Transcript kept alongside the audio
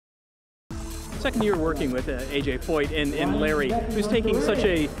second year working with AJ Foyt and Larry, who's taking such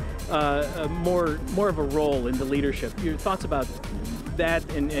a more of a role in the leadership. Your thoughts about that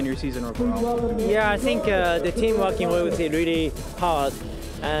and your season overall? Yeah, I think the team working was really hard,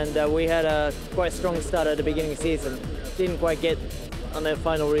 and we had a quite strong start at the beginning of the season. Didn't quite get on the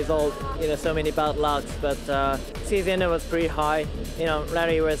final result, so many bad lucks, but season was pretty high.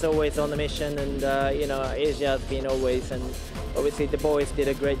 Larry was always on the mission, and Asia has been always, and obviously the boys did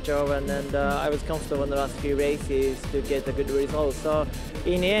a great job, and I was comfortable in the last few races to get a good result. So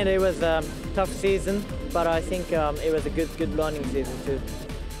in the end, it was a tough season, but I think it was a good learning season too.